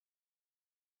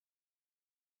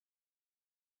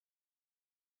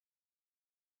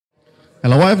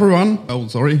Hello everyone. Oh,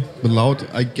 sorry, a bit loud.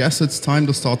 I guess it's time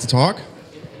to start the talk.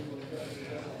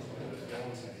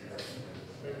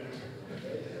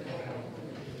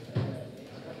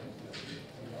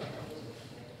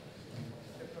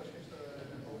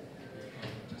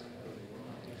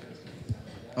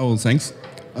 Oh, thanks.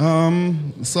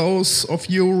 Those of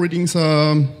you reading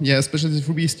the, especially the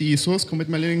FreeBSD source commit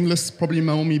mailing list probably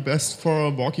know me best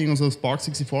for working on the Spark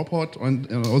 64 port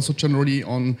and also generally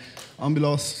on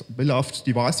beloved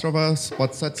device drivers,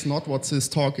 but that's not what this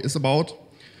talk is about.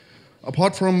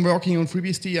 Apart from working on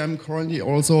FreeBSD, I'm currently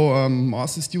also a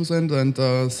master student and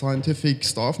a scientific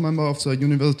staff member of the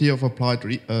University of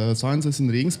Applied Sciences in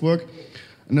Regensburg.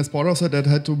 And as part of that, I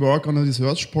had to work on a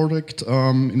research project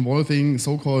involving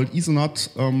so-called Ethernet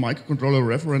microcontroller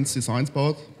reference design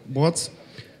boards.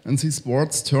 And these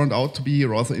boards turned out to be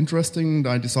rather interesting, and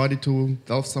I decided to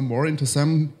delve some more into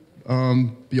them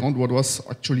beyond what was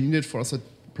actually needed for that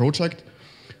project.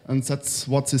 And that's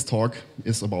what this talk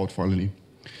is about, finally.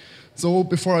 So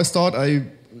before I start, I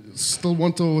still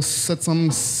want to set some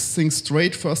things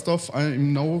straight. First off, I'm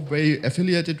in no way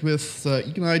affiliated with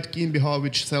Ignite GmbH,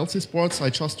 which sells these boards. I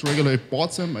just regularly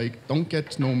bought them. I don't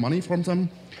get no money from them.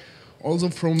 Also,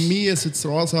 from me, it's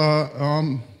rather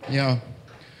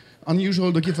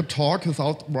unusual to give a talk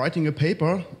without writing a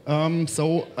paper.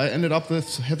 So I ended up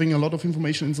with having a lot of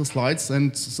information in the slides,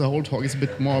 and the whole talk is a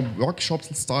bit more workshop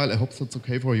style. I hope that's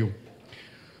okay for you.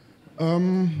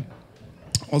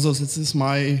 Also, this is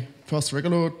my first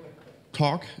regular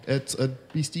talk at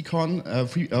BSDcon,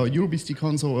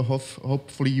 EuroBSDcon, so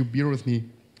hopefully you bear with me.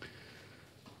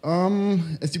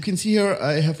 As you can see here,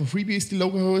 I have a FreeBSD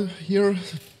logo here,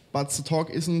 but the talk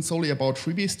isn't solely about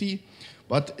FreeBSD,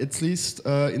 but at least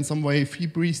in some way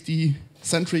FreeBSD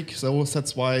centric, so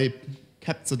that's why I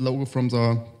kept that logo from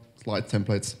the slide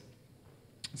templates.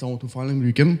 So to finally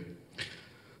begin,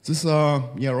 this is a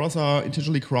rather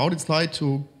intentionally crowded slide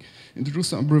to introduce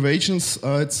some abbreviations.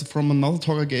 It's from another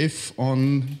talk I gave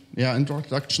on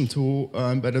introduction to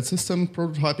embedded system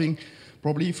prototyping.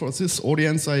 Probably for this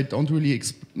audience, I don't really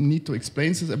need to explain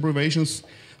these abbreviations,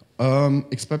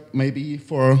 except maybe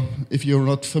for if you're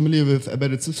not familiar with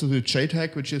embedded systems with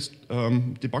JTAG, which is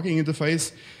debugging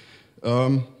interface,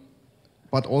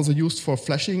 but also used for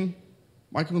flashing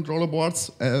microcontroller boards,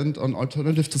 and an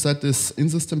alternative to that is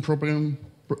in-system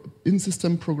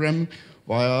program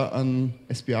via an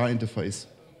SPI interface.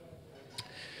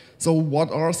 So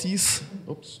what are these?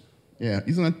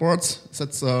 Ethernet boards.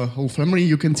 That's a whole family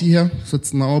you can see here.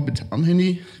 That's now a bit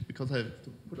unhandy because I have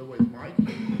to put away the mic.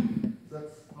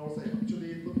 That's how they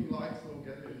actually looking like, so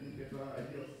get an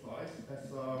idea of the size.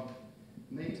 As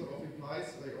name sort of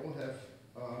implies, they all have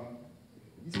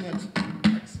Ethernet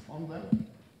tags on them.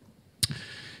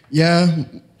 Yeah.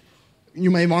 You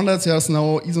may wonder, there's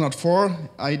no Ethernet 4.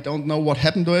 I don't know what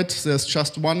happened to it. There's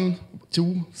just 1,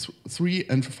 2, 3,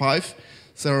 and 5.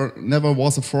 There never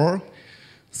was a 4.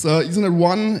 So Ethernet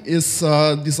 1 is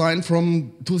designed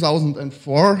from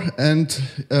 2004 and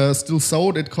still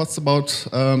sold. It costs about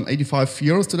 85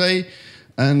 euros today.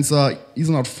 And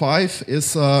Ethernet 5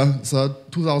 is the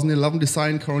 2011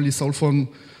 design, currently sold for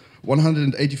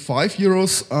 185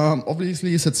 euros.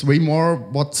 Obviously, that's way more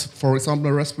what, for example,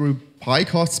 a Raspberry Pi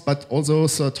costs, but also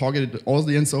the targeted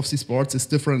audience of these boards is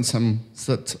different from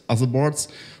that other boards.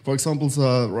 For example,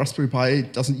 the Raspberry Pi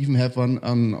doesn't even have an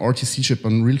RTC chip, a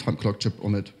real-time clock chip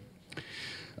on it.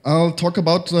 I'll talk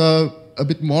about a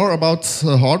bit more about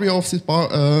the hardware of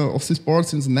these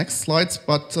boards in the next slides,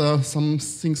 but some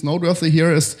things noteworthy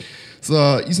here is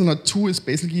the Ethernet 2 is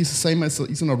basically the same as the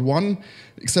Ethernet 1,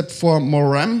 except for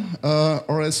more RAM,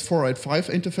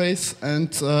 RS485 interface, and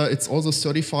it's also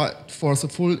certified for the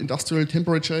full industrial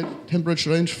temperature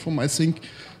range from, I think,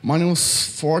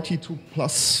 minus 40 to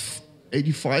plus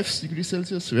 85 degrees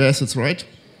Celsius. Yes, that's right.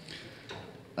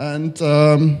 And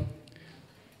the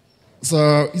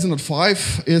Ethernet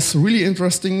 5 is really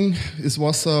interesting. It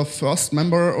was the first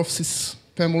member of this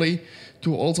family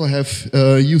to also have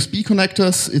USB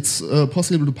connectors. It's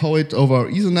possible to power it over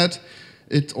Ethernet.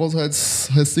 It also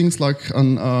has things like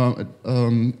an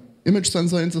image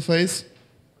sensor interface,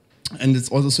 and it's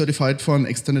also certified for an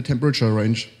extended temperature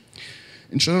range.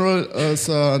 In general,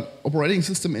 the operating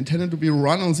system intended to be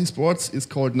run on these boards is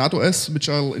called NatOS, which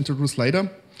I'll introduce later.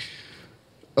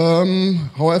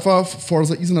 However, for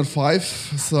the Ethernet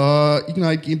 5, the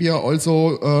Ignite GmbH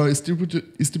also is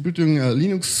distributing a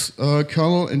Linux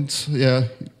kernel and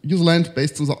userland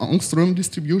based on the Angstrom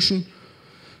distribution.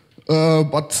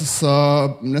 But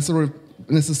the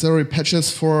necessary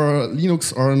patches for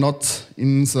Linux are not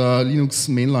in the Linux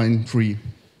mainline tree.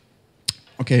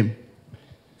 Okay.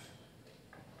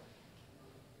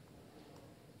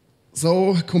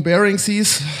 So comparing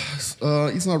these,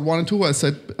 Ethernet 1 and 2, as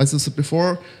I said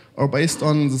before, are based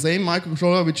on the same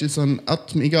microcontroller, which is an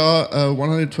Atmega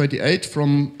 128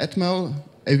 from Atmel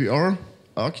AVR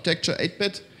architecture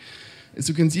 8-bit. As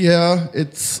you can see here,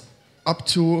 it's up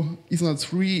to Ethernet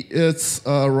 3. It's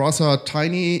rather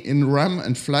tiny in RAM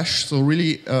and flash, so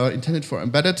really intended for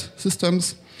embedded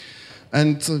systems.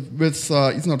 And with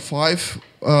Ethernet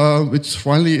 5, which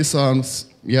finally is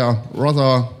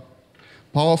rather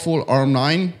powerful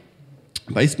ARM9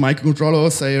 based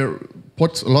microcontrollers, they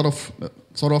put a lot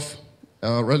of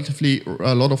relatively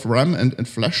a lot of RAM and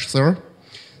flash there.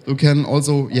 You can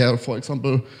also, for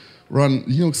example, run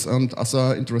Linux and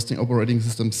other interesting operating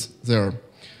systems there.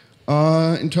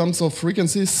 In terms of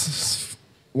frequencies,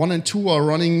 1 and 2 are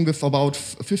running with about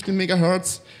 15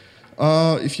 megahertz.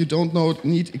 If you don't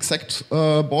need exact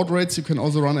baud rates, you can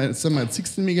also run them at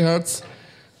 16 megahertz.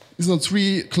 Ethernet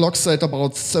 3 clocks at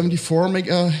about 74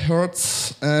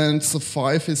 megahertz, and the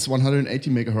 5 is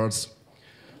 180 megahertz.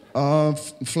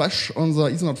 Flash on the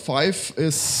Ethernet 5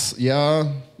 is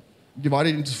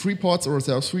divided into 3 ports, or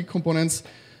there are 3 components.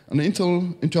 An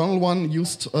internal one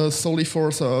used solely for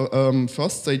the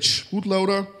first stage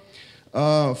bootloader,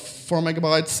 4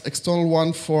 megabytes, external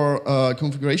one for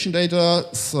configuration data,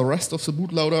 the rest of the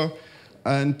bootloader,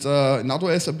 and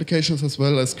NatOS applications as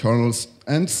well as kernels.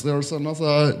 And there's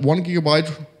another 1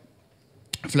 gigabyte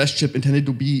flash chip intended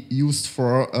to be used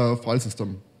for a file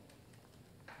system.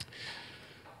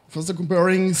 Further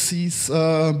comparing these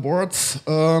boards,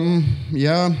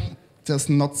 there's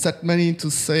not that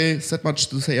much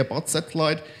to say about that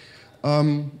slide.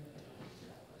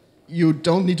 You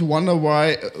don't need to wonder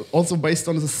why, also based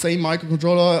on the same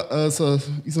microcontroller, the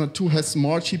Ethernet 2 has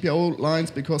more GPIO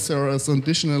lines because there is an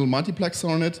additional multiplexer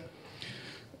on it.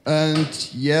 And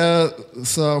the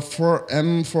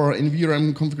 4M for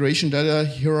NVRAM configuration data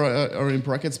here are in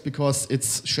brackets because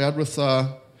it's shared with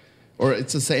or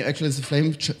it's the same, actually it's the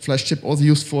same flash chip also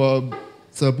used for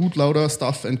the bootloader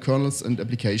stuff and kernels and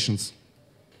applications.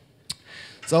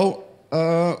 So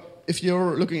if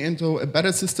you're looking into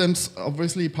embedded systems,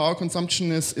 obviously power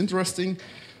consumption is interesting.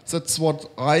 That's what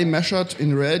I measured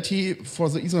in reality. For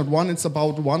the Ethernet 1, it's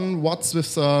about 1 watts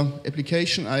with the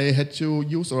application I had to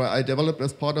use or I developed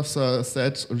as part of the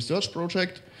SAT research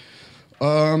project.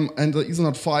 And the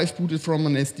Ethernet 5 booted from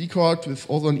an SD card with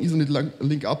also an Ethernet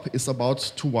link up is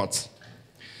about 2 watts.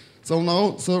 So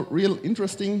now the real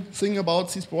interesting thing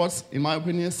about these boards, in my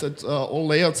opinion, is that all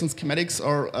layouts and schematics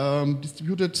are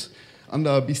distributed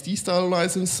under BSD style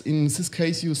license. In this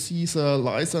case, you see the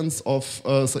license of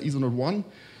the Ethernet 1.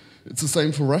 It's the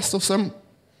same for the rest of them.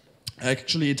 I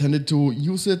actually intended to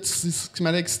use these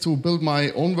schematics, to build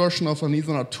my own version of an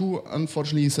Ethernet 2.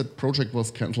 Unfortunately, that project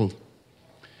was cancelled.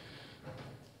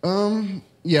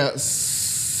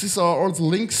 These are all the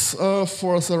links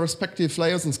for the respective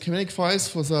layers and schematic files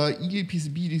for the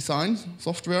EuroBSD design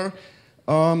software.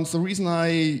 The reason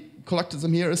I collected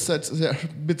them here is that they're a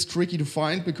bit tricky to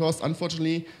find because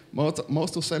unfortunately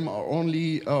most of them are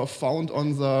only found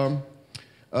on the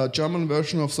German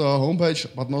version of the homepage,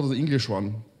 but not the English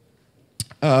one.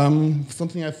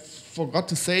 Something I forgot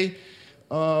to say,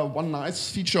 one nice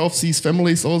feature of these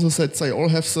families also is that they all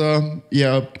have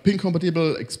the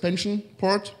pin-compatible expansion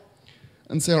port.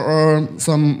 And there are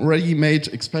some ready-made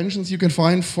expansions you can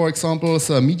find. For example,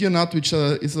 the MediaNut, which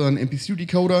is an MP3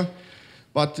 decoder.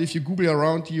 But if you Google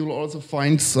around, you'll also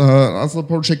find other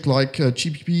projects like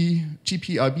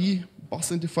GPIB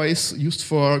bus interface used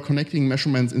for connecting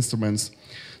measurement instruments.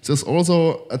 There's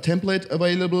also a template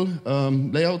available,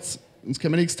 layouts and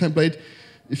schematics template,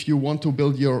 if you want to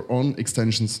build your own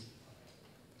extensions.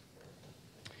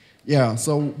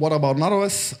 So what about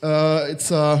NatOS?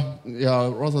 It's a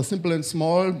rather simple and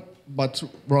small, but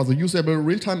rather usable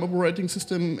real-time operating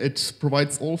system. It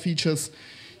provides all features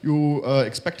you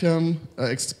expect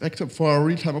for a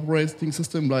real-time operating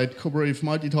system, like cooperative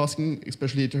multitasking,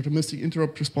 especially deterministic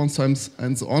interrupt response times,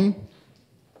 and so on.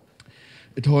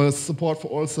 It has support for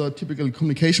all the typical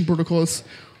communication protocols.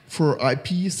 For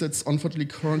IPs, that's unfortunately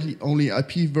currently only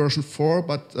IP version 4,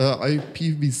 but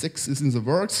IPv6 is in the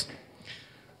works.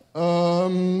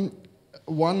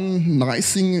 One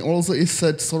nice thing also is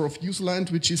that sort of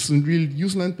userland, which is in real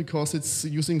userland because it's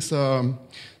using the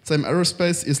same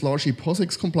aerospace, is largely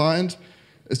POSIX compliant.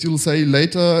 As you'll say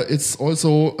later, it's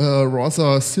also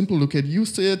rather simple to get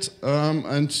used to it.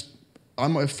 And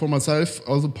I, for myself,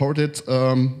 also ported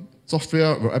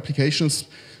software or applications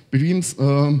between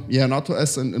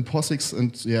NatOS and POSIX,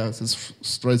 and it's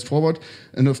straightforward.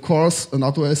 And of course,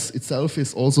 NatOS itself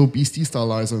is also BSD style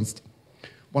licensed.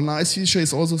 One nice feature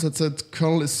is also that the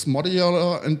kernel is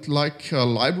modular and like a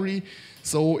library.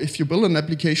 So if you build an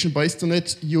application based on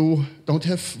it, you don't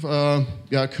have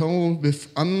kernel with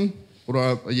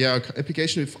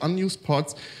application with unused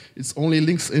parts. It's only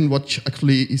links in what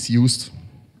actually is used.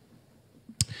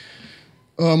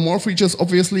 More features,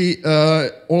 obviously,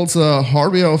 all the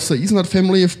hardware of the Ethernet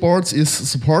family of boards is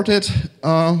supported.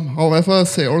 However,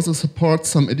 they also support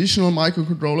some additional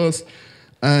microcontrollers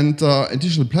and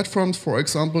additional platforms. For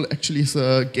example, actually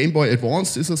the Game Boy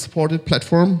Advance is a supported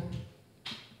platform.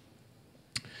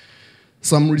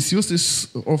 Some resources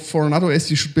for NatOS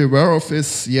you should be aware of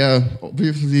is,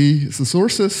 obviously the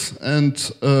sources. And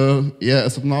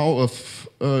as of now,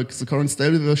 the current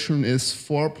stable version is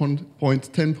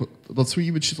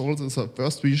 4.10.3, which is also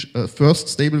the first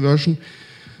stable version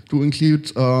to include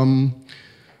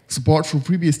support for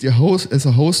FreeBSD as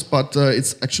a host, but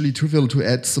it's actually trivial to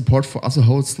add support for other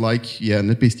hosts like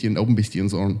NetBSD and OpenBSD and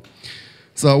so on.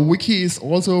 The wiki is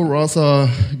also rather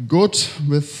good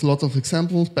with lots of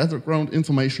examples, background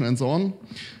information, and so on.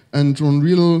 And one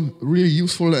really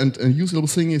useful and usable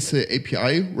thing is the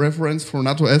API reference for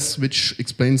NatOS, which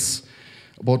explains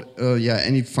about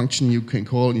any function you can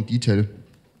call in detail.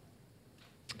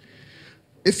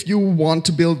 If you want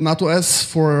to build NatOS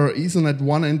for Ethernet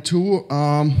 1 and 2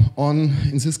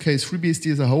 in this case,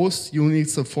 FreeBSD as a host, you need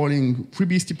the following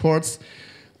FreeBSD ports.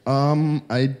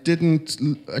 I didn't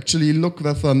actually look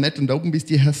whether Net and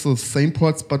OpenBSD has the same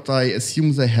ports, but I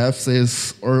assume they have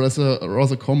this, or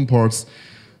rather common ports.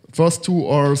 First two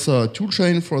are the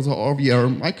toolchain for the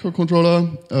RVR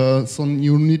microcontroller. So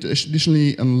you need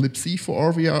additionally a libc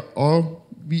for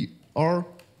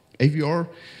AVR.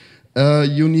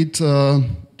 You need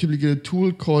typically a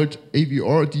tool called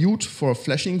AVR Dude for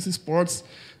flashing these boards.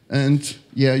 And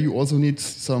you also need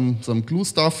some glue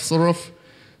stuff, sort of.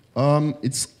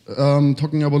 It's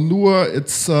talking about Lua.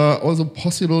 It's also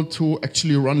possible to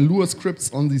actually run Lua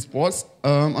scripts on these boards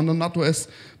under NatOS,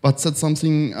 but that's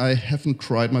something I haven't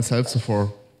tried myself so far.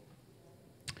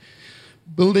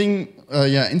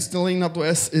 Installing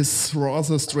NatOS is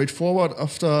rather straightforward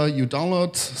after you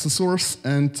download the source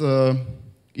and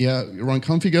you run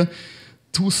configure.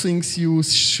 Two things you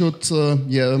should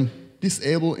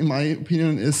disable, in my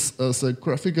opinion, is the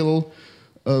graphical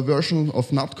version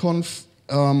of natconf.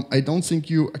 I don't think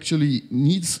you actually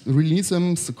really need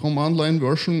them. The command line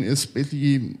version is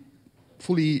basically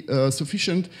fully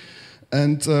sufficient,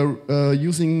 and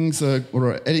adding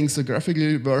the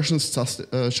graphical versions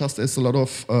just as a lot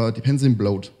of dependency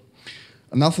bloat.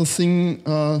 Another thing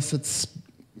that's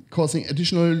causing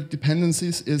additional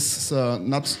dependencies is the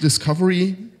NAT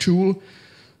discovery tool.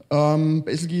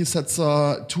 Basically, that's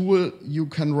a tool you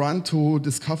can run to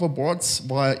discover boards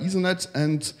via Ethernet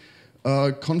and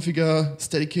configure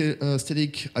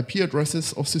static IP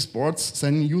addresses of these boards,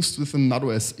 then used within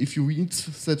NatOS. If you need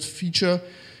that feature,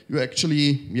 you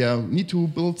actually need to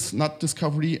build NAT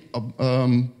discovery.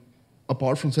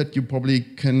 Apart from that, you probably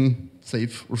can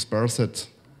save or spare that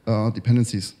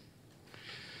dependencies.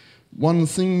 One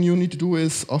thing you need to do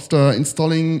is, after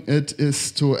installing it,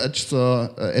 is to add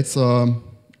the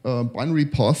binary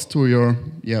path to your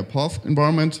path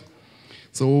environment.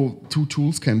 So two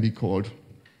tools can be called.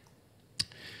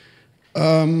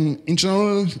 In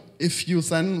general, if you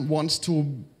then want to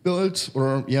build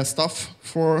stuff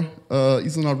for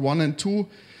Ethernet 1 and 2,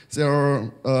 there are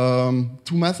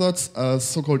two methods, a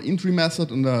so-called entry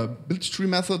method and a build tree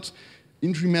method.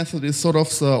 Entry method is sort of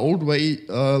the old way,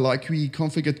 like we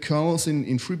configured kernels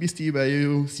in FreeBSD, where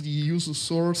you cd user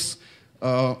source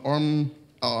on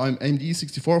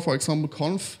AMD64, for example,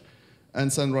 conf,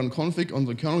 and then run config on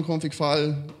the kernel config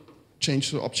file,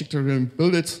 change the object and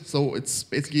build it. So it's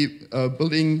basically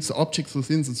building the objects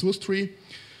within the source tree.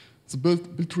 The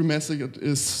build tree method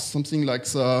is something like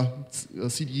the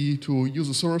cd to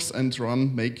user source and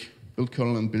run make build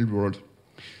kernel and build world.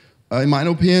 In my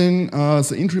opinion,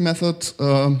 the entry method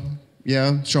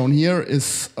shown here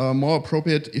is more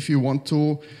appropriate if you want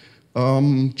to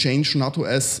change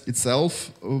NatOS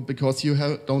itself, because you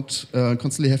don't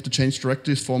constantly have to change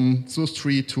directives from source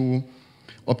tree to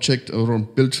object or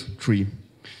build tree.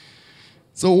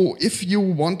 So if you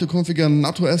want to configure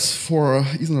NatOS for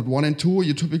Ethernet 1 and 2,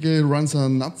 you typically run the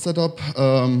NAT setup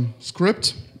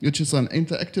script, which is an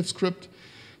interactive script.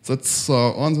 That's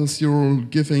answers you're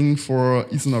giving for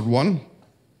Ethernet 1.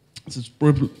 This is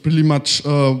pretty much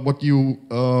what you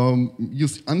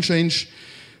use unchanged.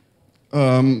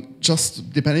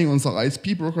 Just depending on the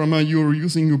ISP programmer you're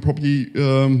using, you probably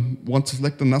want to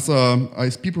select another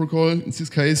ISP protocol. In this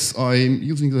case, I'm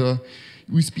using the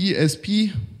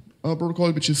USBSD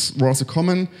protocol, which is rather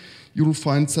common. You will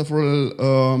find several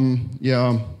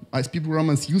ISP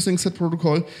programmers using that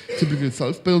protocol, typically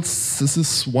self-builds. This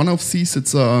is one of these.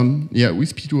 It's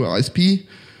USB to ISP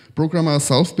programmer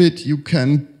self-build. You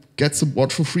can get the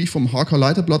board for free from Harker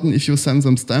Leiterplatten if you send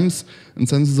them stems, and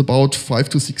then it's about €5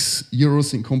 to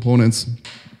 €6 in components.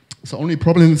 The only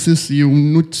problem is this: you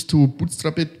need to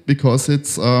bootstrap it because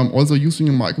it's also using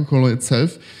a microcontroller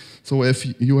itself. So if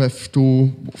you have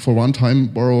to, for one time,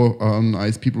 borrow an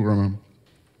ISP programmer.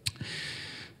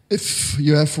 If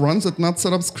you have run that nut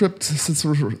setup script, this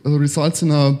results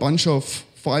in a bunch of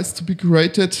files to be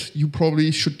created. You probably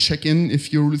should check in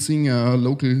if you're using a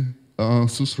local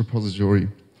SUS repository.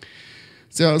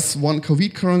 There's one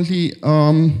caveat currently.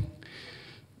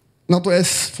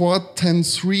 NatOS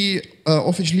 4.10.3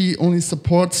 officially only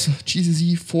supports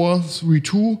GCC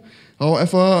 4.3.2.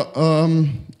 However,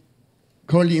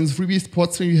 currently in the FreeBSD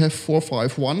port string we have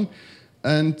 4.5.1,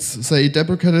 and they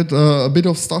deprecated a bit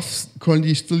of stuff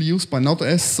currently still used by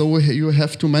NatOS, so you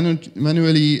have to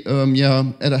manually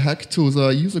add a hack to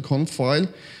the user.conf file,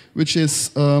 which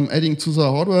is adding to the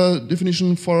hardware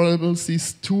definition variables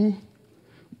these two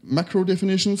macro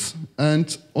definitions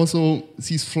and also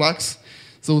these flags.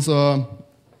 Those are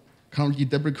currently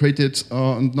deprecated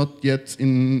and not yet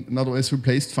in NatOS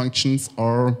replaced functions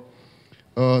are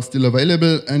still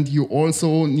available, and you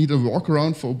also need a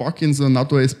workaround for a bug in the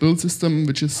NatOS build system,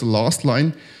 which is the last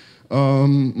line.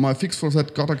 My fix for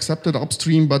that got accepted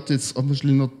upstream, but it's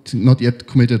obviously not yet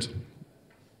committed.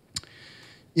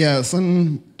 Yeah,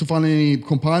 then to finally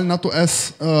compile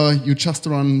NatOS, you just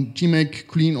run gmake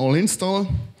clean all install.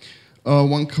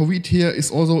 One caveat here is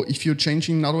also if you're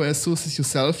changing NatOS sources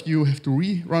yourself, you have to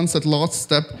rerun that last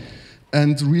step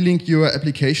and relink your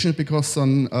application because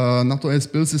an NatOS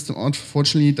build system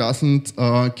unfortunately doesn't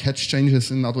catch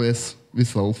changes in NatOS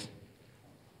itself.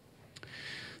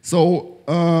 So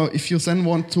if you then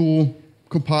want to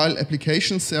compile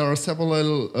applications, there are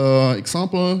several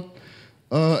example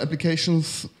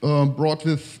applications brought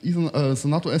with either the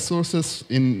NatOS sources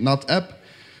in NatApp.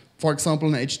 For example,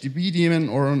 an HTTP daemon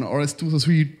or an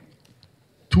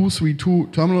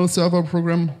RS-232 terminal server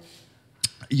program.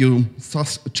 You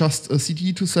just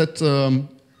cd to that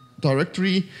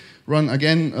directory, run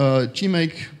again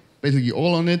gmake, basically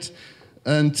all on it,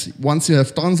 and once you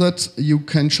have done that, you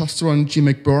can just run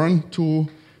gmake burn to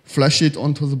flash it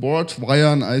onto the board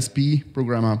via an ISP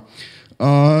programmer.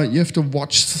 You have to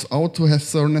watch out to have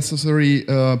the necessary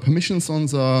permissions on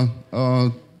the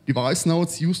device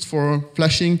nodes used for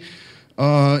flashing.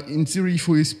 In theory,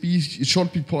 for USB, it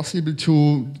should be possible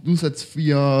to do that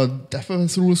via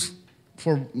deference rules.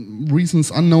 For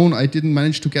reasons unknown, I didn't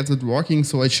manage to get it working,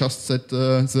 so I just set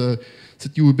the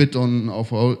UA bit on of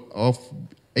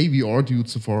AVR due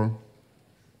so far.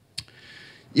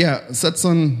 Yeah, that's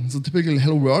the typical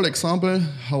Hello World example,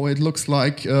 how it looks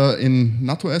like in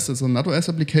NatOS as a NatOS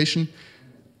application.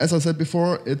 As I said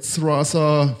before, it's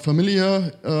rather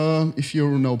familiar. If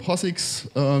you know POSIX,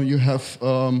 you have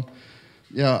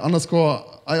underscore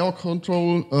IR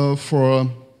control for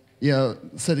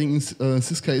setting, in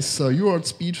this case, UART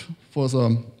speed for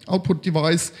the output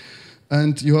device.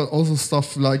 And you have also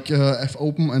stuff like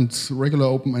fopen and regular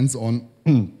open and so on.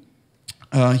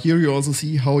 Here you also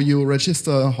see how you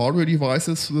register hardware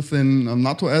devices within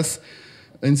NatOS.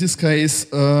 In this case,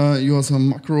 you have a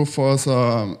macro for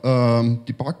the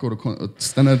debug or the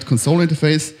standard console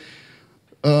interface.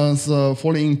 The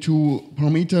following two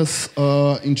parameters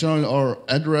in general are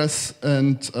address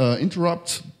and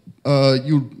interrupt.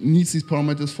 You need these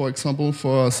parameters, for example,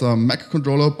 for the Mac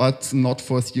controller, but not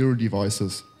for Zero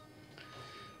devices.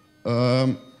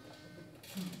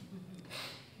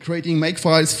 Creating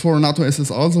makefiles for NatOS is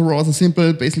also rather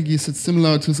simple. Basically, it's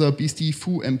similar to the BSD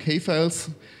foo mk files.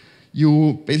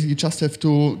 You basically just have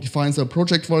to define the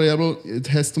project variable. It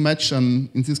has to match, in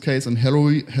this case, an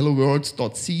hello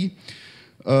world.c.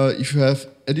 If you have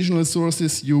additional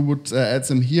sources, you would add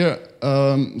them here.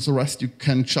 The rest you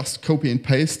can just copy and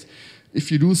paste.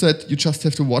 If you do that, you just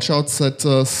have to watch out that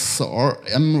the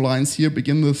RM lines here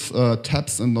begin with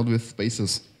tabs and not with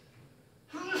spaces.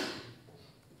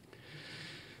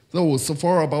 So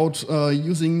far about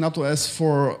using NatOS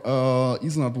for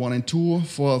Ethernet 1 and 2.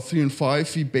 For 3 and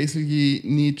 5, we basically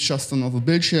need just another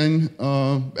build chain,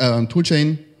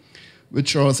 toolchain,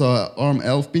 which are the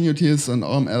ARM11 BNUTs and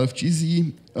ARM11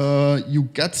 GC. You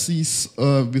get these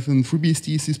within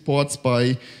FreeBSD, these ports,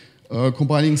 by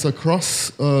combining the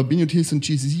cross BNUTs and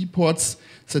GCC ports,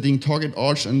 setting target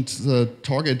arch and the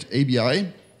target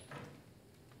ABI.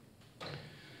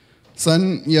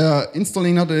 Then,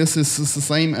 installing NatOS is the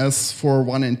same as for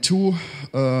 1 and 2.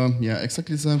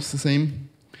 Exactly the same.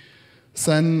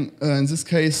 Then in this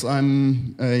case,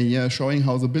 I'm showing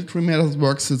how the build tree method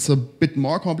works. It's a bit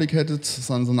more complicated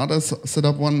than another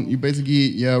setup one. You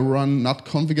basically run nat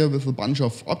configure with a bunch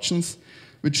of options,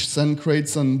 which then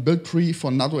creates a build tree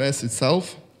for NatOS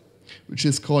itself, which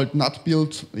is called nat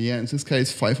build, in this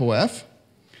case 50F.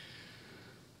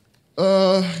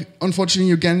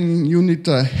 Unfortunately, again, you need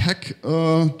a hack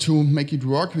to make it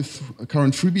work with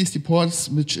current FreeBSD ports,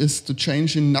 which is to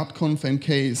change in natconf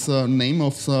mk the name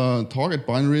of the target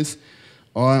binaries.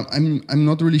 I'm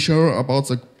not really sure about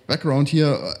the background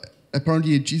here.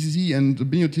 Apparently, GCC and the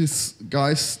Binotis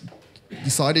guys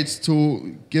decided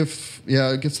to give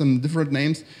them different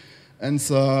names, and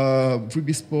the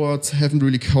FreeBSD ports haven't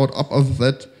really caught up with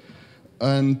that.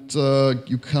 And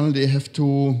you currently have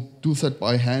to do that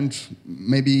by hand.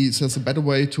 Maybe there's a better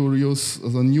way to use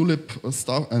the newlib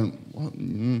stuff.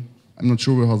 I'm not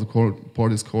sure how the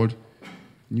port is called.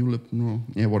 Newlib, no,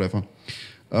 yeah, whatever.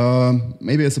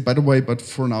 Maybe it's a better way, but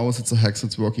for now it's a hack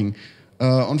that's working.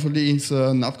 Unfortunately,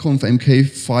 the natconf mk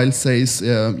file says,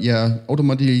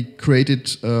 automatically created,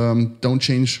 don't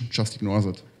change, just ignore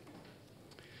that.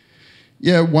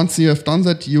 Yeah, once you have done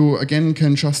that, you again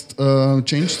can just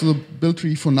change the build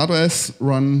tree for NatOS,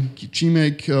 run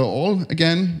gmake all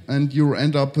again, and you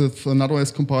end up with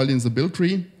NatOS compiled in the build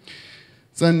tree.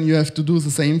 Then you have to do the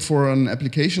same for an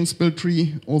applications build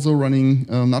tree, also running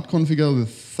natconfigure with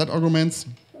set arguments.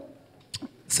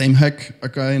 Same hack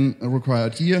again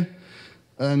required here.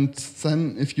 And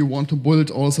then if you want to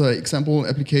build also example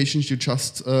applications, you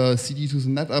just cd to the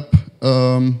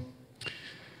NetApp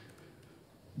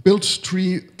build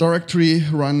tree directory,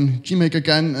 run gmake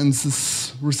again, and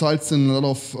this results in a lot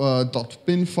of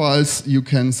 .bin files you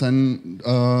can then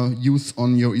use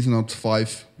on your Ethernet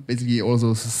 5. Basically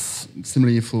also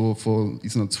similarly for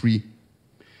Ethernet 3.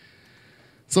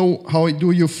 So how do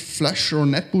you flash or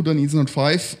netboot on Ethernet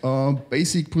 5?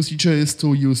 Basic procedure is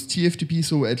to use TFTP,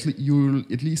 so you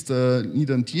at least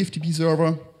need a TFTP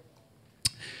server.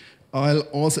 I'll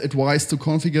also advise to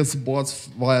configure the boards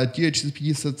via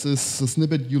DHCP. That's the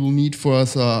snippet you'll need for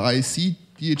the IC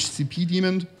DHCP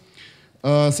daemon.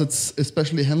 That's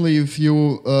especially handy if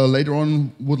you later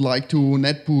on would like to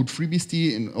netboot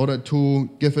FreeBSD in order to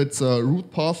give it the root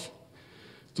path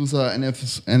to the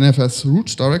NFS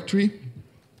root directory.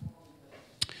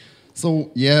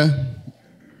 So yeah,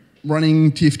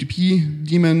 running TFTP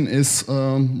daemon is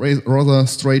rather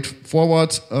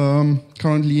straightforward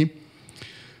currently.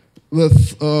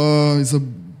 With the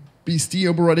BSD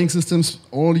operating systems,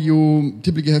 all you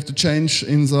typically have to change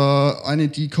in the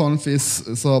initdconf is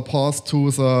the path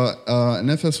to the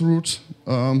NFS root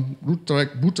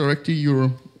boot directory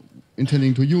you're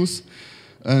intending to use,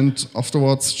 and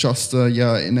afterwards just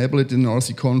enable it in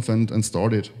rcconf and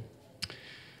start it.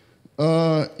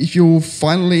 If you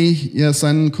finally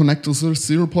then connect to the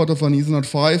serial port of an Ethernet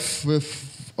 5 with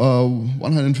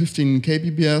 115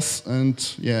 kbps and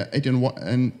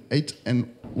 8 and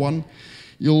 1,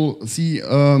 you'll see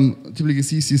typically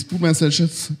see these boot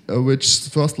messages, which the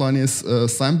first line is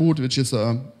SIMeboot, which is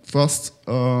a first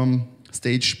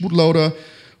stage bootloader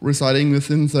residing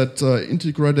within that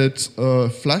integrated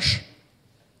flash.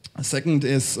 Second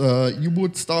is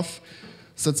U-boot stuff.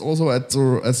 That's also,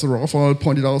 as the raw file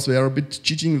pointed out, we are a bit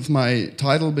cheating with my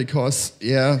title because,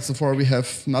 so far we have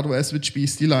NatOS which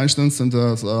BSD licensed and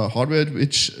the hardware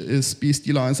which is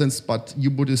BSD licensed, but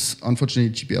U-boot is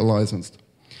unfortunately GPL licensed.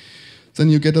 Then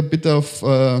you get a bit of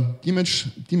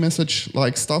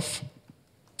demessage-like stuff.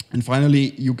 And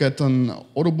finally, you get an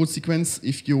auto-boot sequence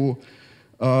if you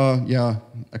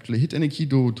actually hit any key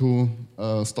to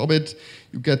stop it.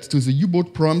 You get to the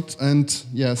U-boot prompt, and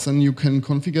then you can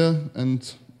configure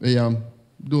and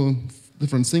do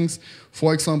different things.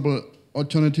 For example,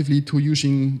 alternatively to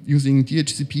using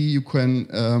DHCP, you can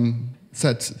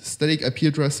set static IP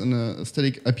address and a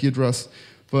static IP address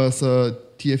for the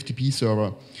TFTP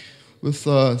server. With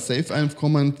the save-env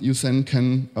command, you then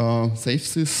can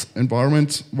save this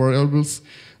environment variables,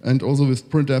 and also with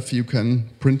printf, you can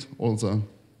print all the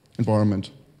environment.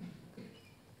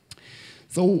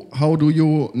 So how do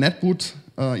you netboot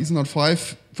Ethernet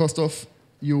 5? First off,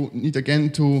 you need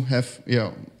again to have,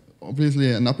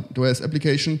 obviously an NatOS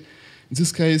application. In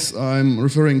this case, I'm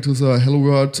referring to the Hello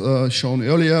World shown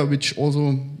earlier, which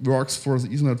also works for the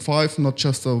Ethernet 5, not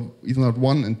just the Ethernet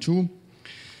 1 and 2.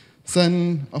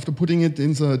 Then, after putting it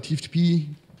in the TFTP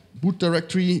boot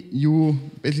directory, you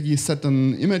basically set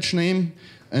an image name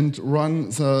and run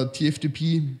the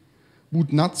TFTP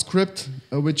boot nut script,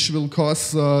 which will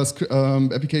cause the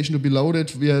application to be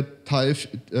loaded via type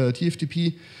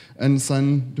TFTP and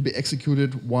then to be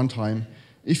executed one time.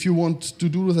 If you want to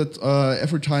do that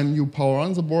every time you power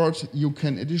on the board, you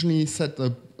can additionally set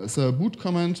the boot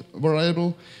command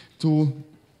variable to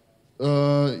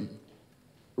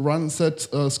run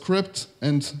that script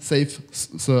and save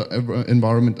the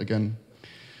environment again.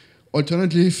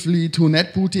 Alternatively to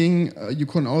net booting, you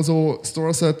can also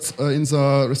store that in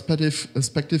the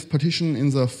respective partition in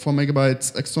the 4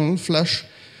 MB external flash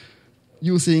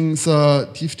using the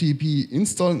tftp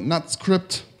install nut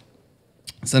script.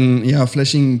 Then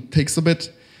flashing takes a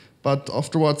bit, but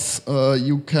afterwards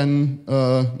you can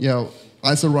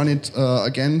either run it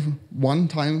again one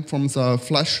time from the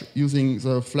flash using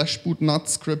the flash boot nut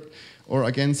script, or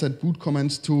again set boot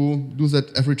command to do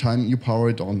that every time you power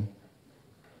it on.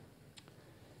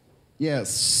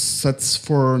 Yes, that's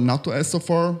for NatOS so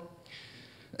far.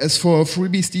 As for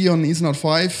FreeBSD on Ethernet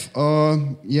 5,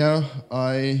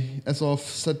 as of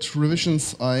set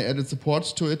revisions, I added support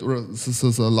to it, or this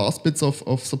is the last bits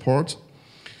of support.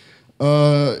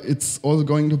 It's also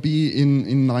going to be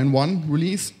in 9.1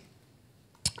 release.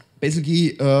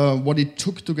 Basically, what it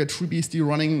took to get FreeBSD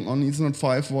running on Ethernet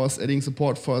 5 was adding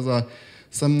support for the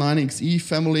SAM9XE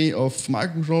family of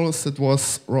microcontrollers. That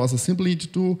was rather simply to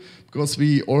do, because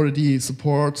we already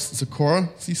support the core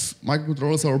these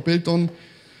microcontrollers are built on.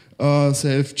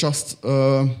 They have just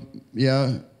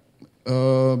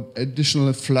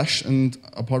additional flash, and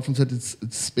apart from that,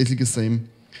 it's basically the same.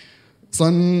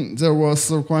 Then there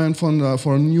was a requirement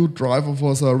for a new driver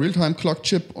for the real-time clock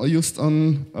chip used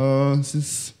on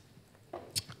these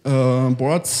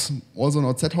boards. Also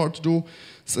not that hard to do.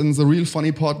 Then the real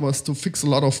funny part was to fix a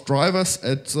lot of drivers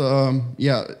at,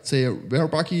 say, were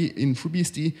buggy in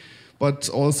FreeBSD, but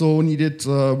also needed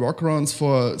workarounds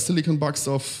for silicon bugs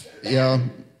of,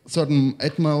 certain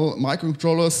Atmel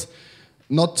microcontrollers.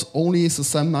 Not only the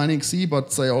SAM9XE,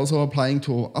 but they also applying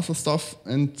to other stuff.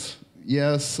 And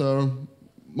yes,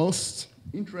 most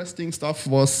interesting stuff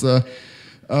was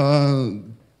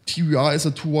TWI is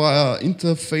a two-wire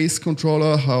interface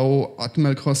controller, how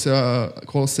Atmel calls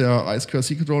their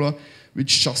I2C controller,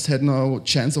 which just had no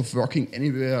chance of working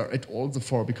anywhere at all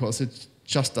before, because it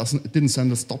just didn't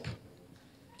send a stop.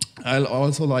 I'll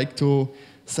also like to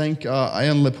thank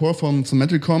Ian Lepore from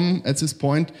Symmetricom at this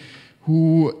point,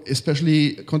 who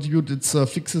especially contributed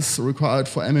fixes required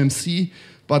for MMC,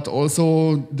 but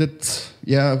also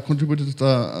contributed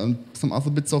some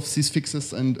other bits of these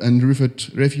fixes and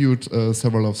reviewed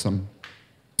several of them.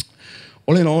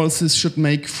 All in all, this should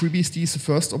make FreeBSD the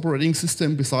first operating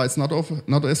system, besides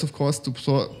NatOS, of course,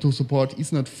 to support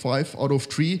Ethernet 5 out of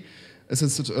 3. As I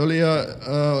said earlier,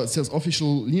 there's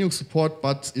official Linux support,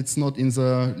 but it's not in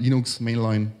the Linux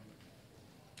mainline.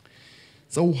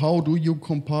 So how do you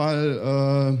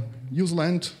compile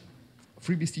userland,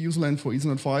 FreeBSD userland for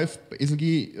Ethernet 5?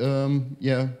 Basically,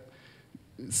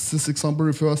 this example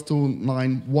refers to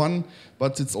 9.1,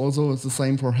 but it's also the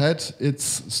same for head.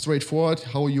 It's straightforward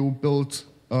how you build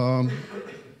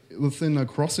within a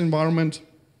cross environment.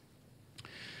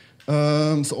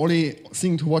 The only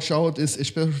thing to watch out is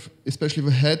especially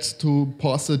the head to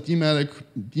pass the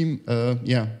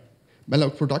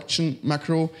malloc production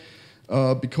macro,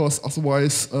 because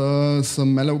otherwise the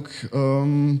malloc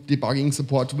debugging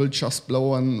support will just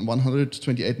blow an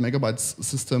 128 megabytes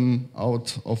system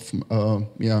out of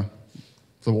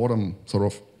the water, sort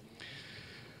of.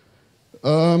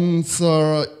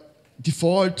 The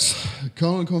default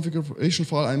kernel configuration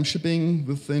file I'm shipping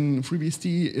within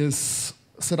FreeBSD is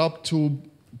set up to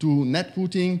do net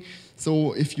booting.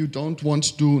 So if you don't want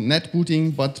to do net booting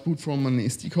but boot from an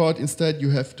SD card instead, you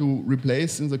have to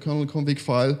replace in the kernel config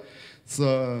file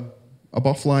the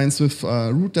above lines with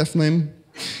root dev name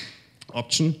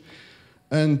option.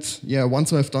 And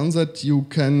once you have done that, you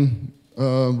can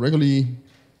regularly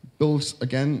build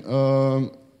again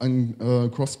and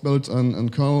cross-build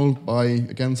and kernel by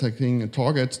again setting a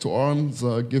target to ARM,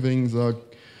 giving the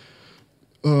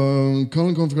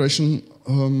kernel configuration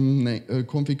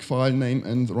config file name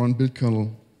and run build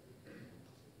kernel.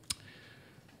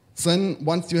 Then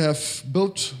once you have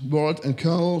built world and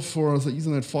kernel for the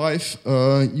Ethernet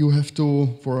 5, you have to,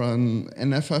 for an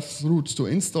NFF route, to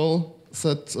install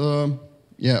that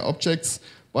objects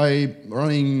by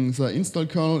running the install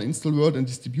kernel, install world, and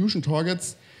distribution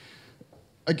targets.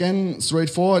 Again,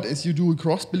 straightforward, as you do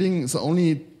cross-building, the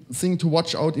only thing to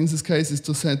watch out in this case is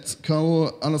to set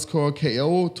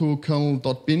kernel_ko to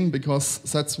kernel.bin, because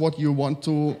that's what you want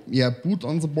to boot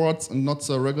on the boards and not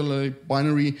the regular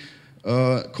binary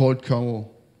called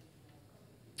kernel.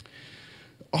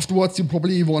 Afterwards, you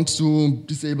probably want to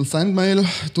disable sendmail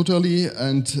totally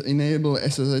and enable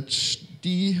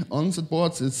SSHD on the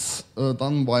boards. It's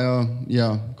done via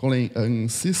calling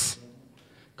sys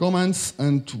commands,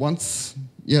 and once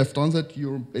you have done that,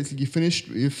 you're basically finished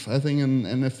with having an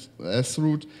NFS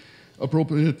route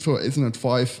appropriate for Ethernet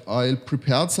 5. I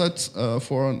prepared that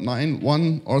for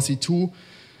 9.1 RC2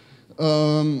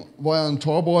 via a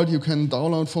Strobl you can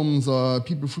download from the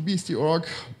people org.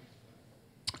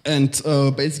 And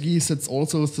basically that's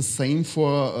also the same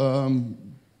for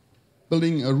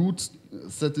building a route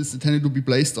that is intended to be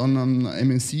placed on an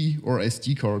MMC or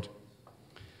SD card.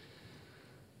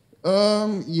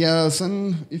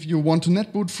 Then if you want to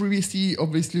netboot FreeBSD,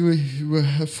 obviously you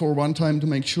have for one time to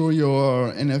make sure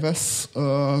your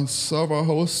NFS server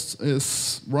host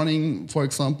is running, for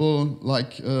example,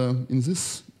 like in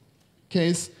this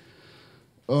case.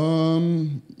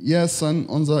 Yes, and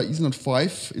on the Ethernet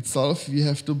 5 itself, we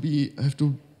have to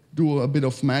do a bit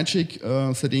of magic,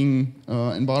 setting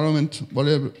environment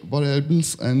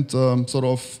variables and sort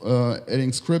of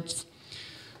adding scripts.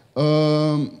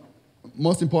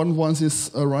 Most important ones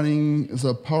is running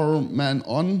the power man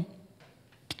on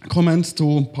command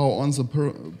to power on the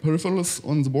peripherals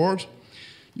on the board.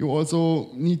 You also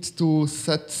need to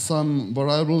set some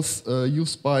variables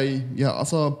used by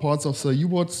other parts of the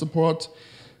U-boot support.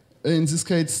 In this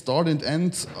case, start and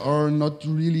end are not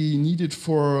really needed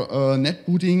for net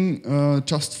booting,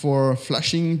 just for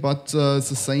flashing, but the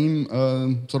same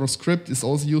sort of script is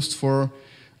also used for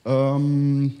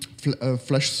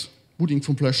flash booting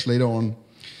from flash later on.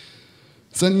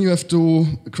 Then you have to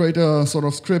create a sort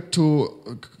of script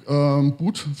to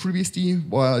boot FreeBSD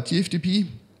via TFTP,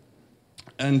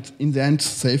 and in the end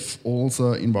save all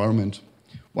the environment.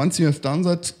 Once you have done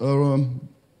that,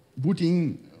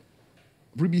 booting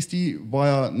FreeBSD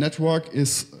via network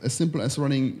is as simple as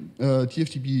running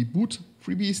TFTP boot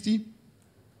FreeBSD.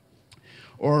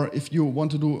 Or if you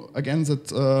want to do again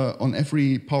that on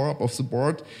every power up of the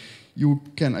board, you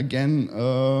can again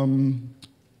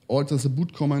alter the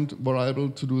boot command variable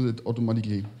to do that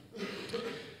automatically.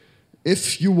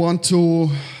 If you want to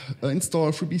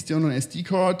install FreeBSD on an SD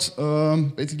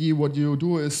card, basically what you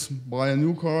do is buy a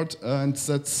new card, and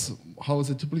that's how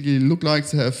they typically look like.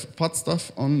 They have FAT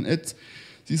stuff on it.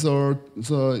 These are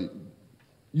the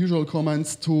usual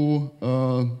commands to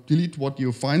delete what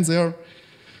you find there.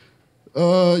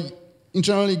 In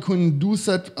general, you can do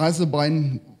that either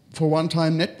by for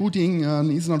one-time net booting an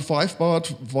Ethernet 5 baud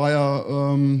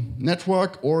via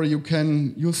network, or you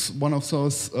can use one of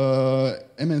those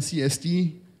MNC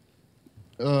SD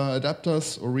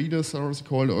adapters or readers, as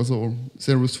called, also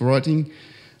serious for writing,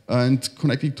 and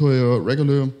connect it to your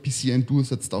regular PC and do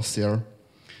that stuff there.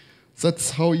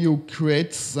 That's how you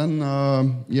create then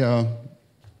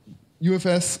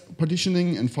UFS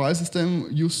partitioning and file system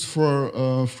used for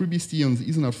FreeBSD on the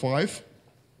Ethernet 5.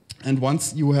 And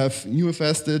once you have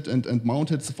UFS'd it and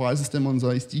mounted the file system on the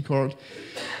SD card,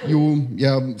 you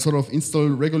sort of install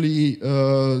regularly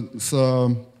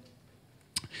the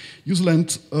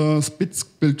userland bits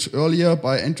built earlier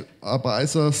by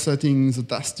either setting the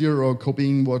dustier or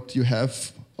copying what you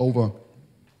have over.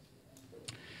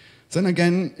 Then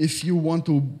again, if you want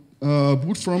to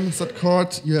boot from that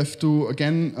card, you have to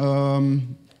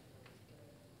again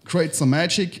create some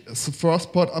magic. The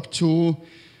first part up to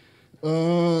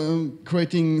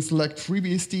creating select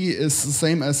FreeBSD is the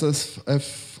same as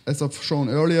I've shown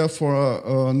earlier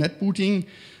for net booting.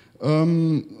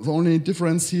 The only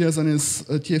difference here then is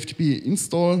a TFTP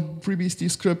install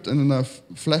FreeBSD script and then a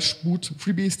flash boot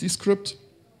FreeBSD script.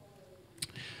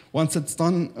 Once that's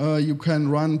done, you can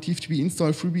run TFTP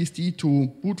install FreeBSD to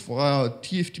boot via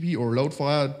TFTP or load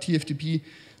via TFTP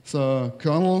the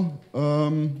kernel,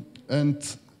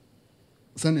 and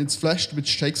then it's flashed,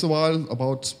 which takes a while,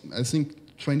 about, I think,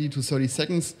 20 to 30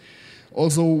 seconds.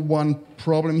 Also, one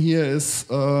problem here is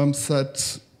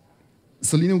that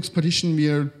the Linux partition we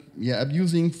are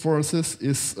abusing for this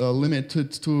is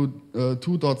limited to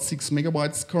 2.6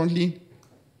 megabytes currently.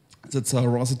 That's a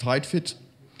rather tight fit.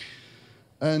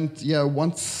 And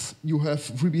once you have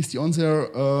FreeBSD on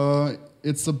there,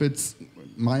 it's a bit,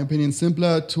 in my opinion,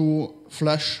 simpler to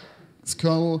flash its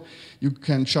kernel. You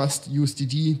can just use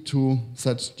DD to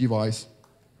that device.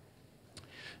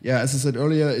 As I said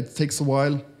earlier, it takes a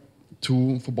while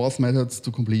for both methods to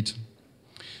complete.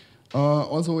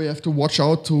 Also, we have to watch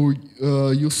out to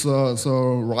use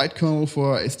the right kernel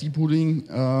for SD booting.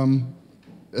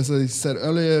 As I said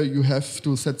earlier, you have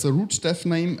to set the root def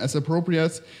name as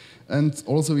appropriate, and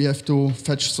also we have to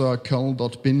fetch the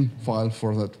kernel.bin file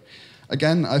for that.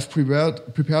 Again, I've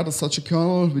prepared such a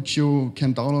kernel, which you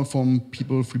can download from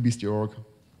people.freebsd.org.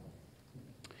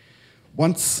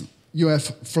 Once you have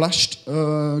flashed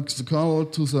the kernel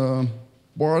to the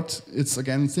board, it's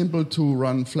again simple to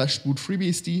run flash boot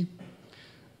FreeBSD.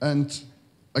 And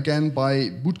again, by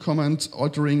boot command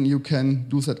altering, you can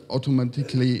do that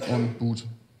automatically on boot.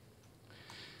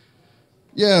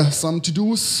 Yeah, some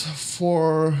to-dos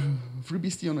for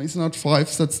FreeBSD on Ethernet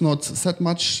 5. That's not that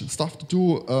much stuff to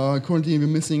do. Currently, we're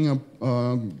missing a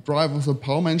driver with a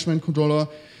power management controller,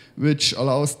 which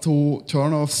allows to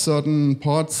turn off certain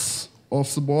parts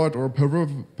of the board or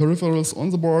peripherals on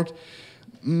the board.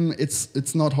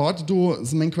 It's not hard to do.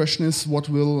 The main question is what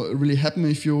will really happen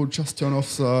if you just turn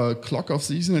off the clock of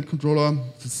the Ethernet controller.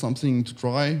 It's something to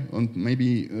try and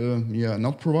maybe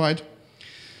not provide.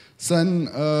 Then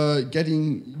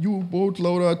getting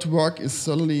bootloader to work is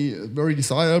certainly very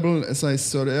desirable. As I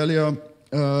said earlier,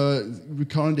 we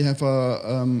currently have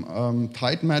a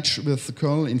tight match with the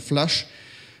kernel in Flash.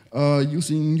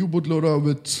 Using bootloader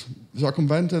would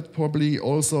circumvent it, probably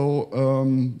also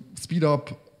speed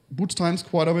up boot times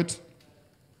quite a bit.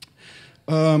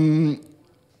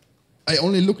 I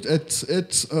only looked at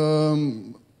it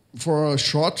for a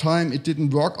short time. It didn't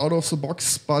work out of the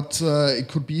box, but it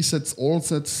could be that all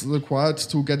that's required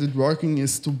to get it working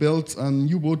is to build a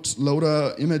new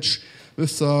bootloader image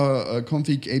with the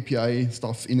config API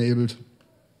stuff enabled.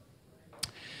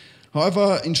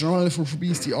 However, in general, for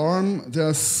FreeBSD ARM,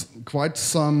 there's quite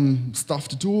some stuff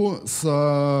to do.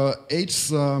 The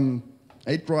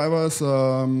 8 drivers,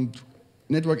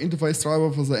 network interface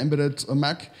driver for the embedded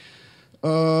Mac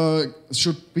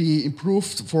should be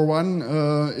improved. For one,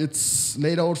 it's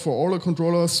laid out for all the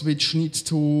controllers which need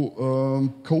to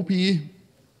copy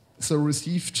the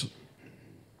received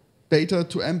data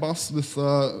to MBUS with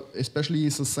especially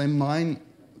the same 9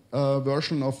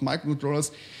 version of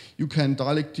microcontrollers. You can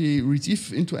directly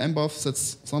receive into MBUS.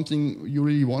 That's something you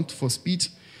really want for speed.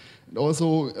 And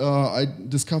also, I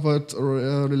discovered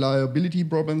reliability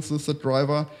problems with the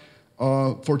driver.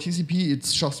 For TCP,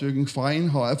 it's just working fine.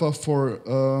 However, for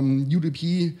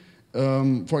UDP,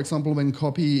 for example, when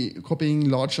copying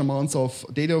large amounts of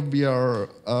data via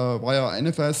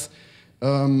NFS,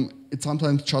 it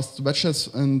sometimes just batches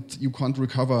and you can't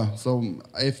recover. So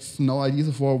I have no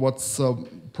idea for what the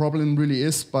problem really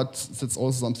is, but that's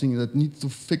also something that needs to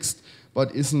be fixed,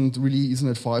 but isn't really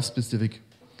Ethernet 5 specific.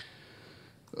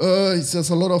 There's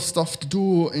a lot of stuff to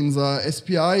do in the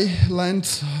SPI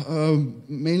land.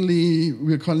 Mainly,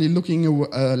 we're currently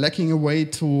lacking a way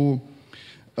to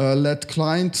let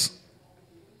client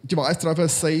device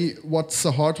drivers say what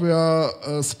the hardware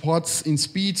supports in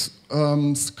speed.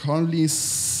 Currently,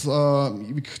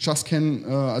 we just can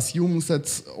assume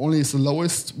that only the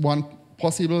lowest one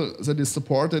possible that is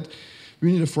supported.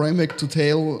 We need a framework to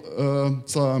tell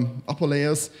the upper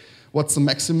layers what the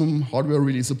maximum hardware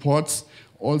really supports.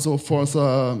 Also for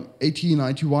the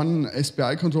AT91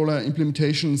 SPI controller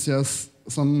implementations, there's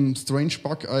some strange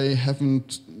bug I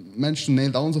haven't managed to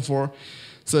nail down so far,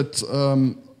 that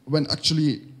when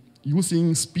actually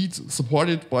using speed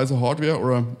supported by the hardware,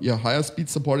 or higher speed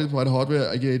supported by the hardware,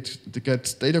 I get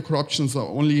data corruption. The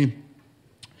only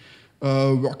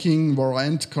working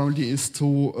variant currently is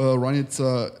to run it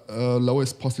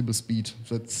lowest possible speed.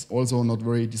 That's also not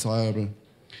very desirable.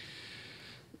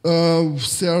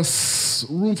 There's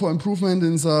room for improvement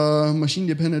in the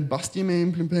machine-dependent BSD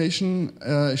implementation,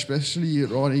 especially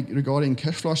regarding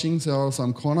cache flushing. There are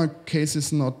some corner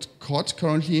cases not caught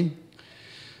currently.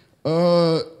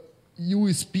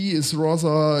 USB is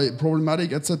rather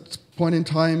problematic at that point in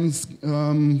time.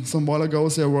 Some while ago,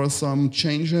 there were some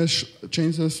changes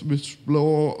which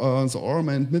blow the ARM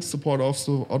and MID support out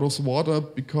of the water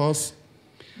because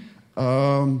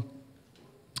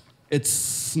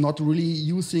it's not really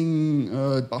using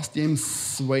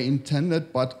BSDM's the way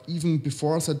intended, but even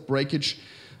before that breakage,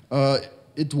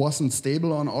 it wasn't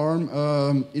stable on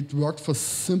ARM. It worked for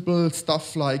simple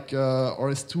stuff like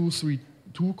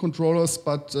RS-232 controllers,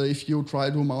 but if you try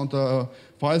to mount a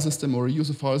file system or use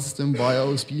a file system via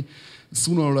OSP,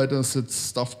 sooner or later that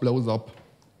stuff blows up.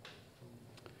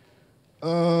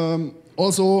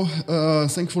 Also,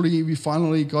 thankfully, we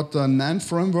finally got the NAND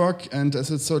framework, and as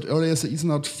I said earlier, the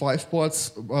Ethernet 5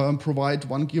 ports provide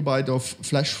 1 GB of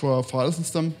flash for a file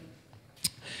system.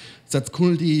 That's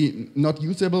currently not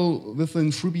usable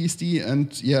within FreeBSD,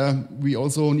 and we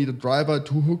also need a driver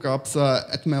to hook up the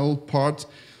Atmel part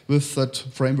with that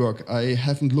framework. I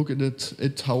haven't looked at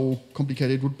it how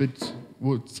complicated would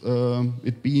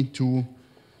it be to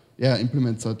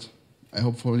implement that. I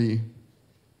hopefully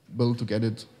will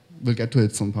get to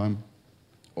it sometime,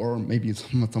 or maybe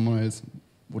someone else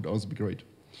would also be great.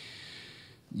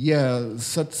 Yeah,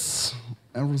 that's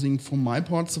everything from my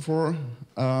part so far.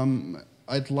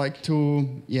 I'd like to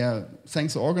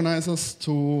thank the organizers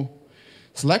to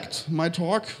select my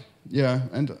talk. Yeah,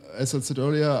 and as I said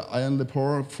earlier, Ian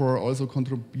Lepore for also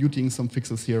contributing some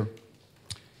fixes here.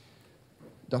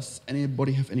 does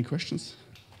anybody have any questions?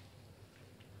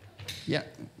 Yeah.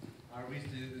 Are we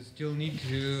still need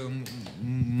to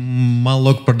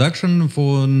malloc production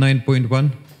for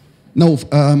 9.1? No,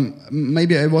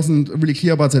 maybe I wasn't really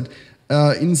clear about that.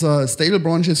 In the stable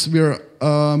branches, we're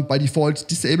by default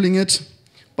disabling it.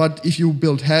 But if you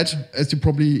build head, as you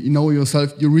probably know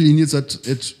yourself, you really need that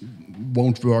it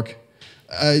won't work.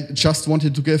 I just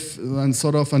wanted to give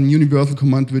sort of an universal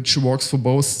command which works for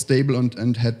both stable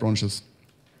and head branches.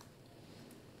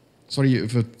 Sorry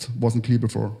if it wasn't clear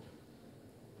before.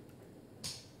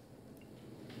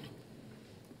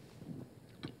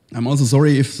 I'm also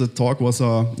sorry if the talk was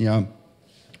a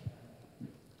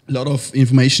lot of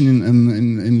information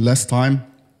in less time.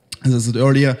 As I said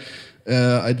earlier,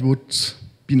 it would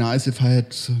be nice if I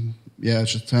had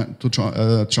just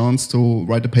a chance to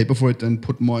write a paper for it and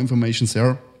put more information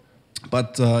there.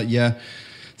 But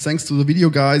thanks to the video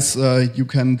guys, you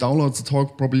can download the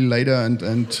talk probably later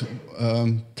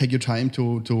and take your time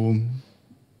to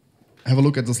have a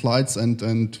look at the slides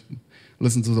and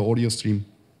listen to the audio stream.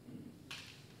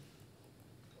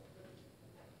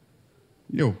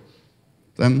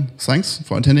 Then thanks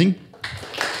for attending.